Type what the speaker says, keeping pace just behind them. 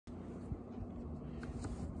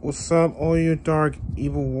What's up, all you Dark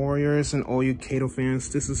Evil Warriors and all you Kato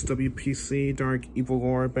fans? This is W.P.C, Dark Evil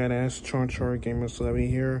Lord, Badass Char Gamer Celebrity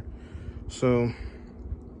here. So,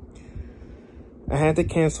 I had to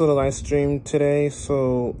cancel the live stream today,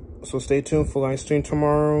 so stay tuned for live stream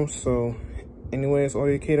tomorrow. So, anyways, all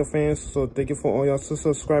you Kato fans, so thank you for all y'all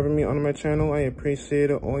subscribing me on my channel. I appreciate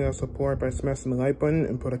it, all y'all support by smashing the like button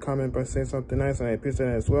and put a comment by saying something nice. I appreciate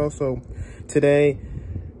that as well. So, today,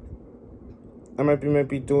 I might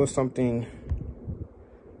be doing something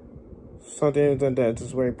that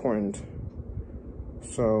is very important.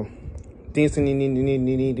 So, things that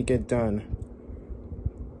need to get done.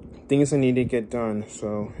 Things that need to get done.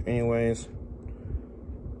 So, anyways,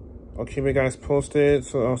 I'll keep you guys posted.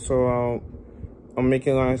 So, also, I'm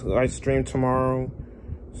making a live stream tomorrow.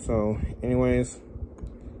 So, anyways,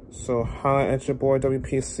 so holla at your boy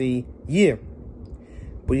W.P.C. Yeah,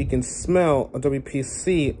 but you can smell a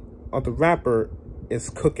W.P.C. or the rapper is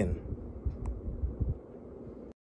cooking.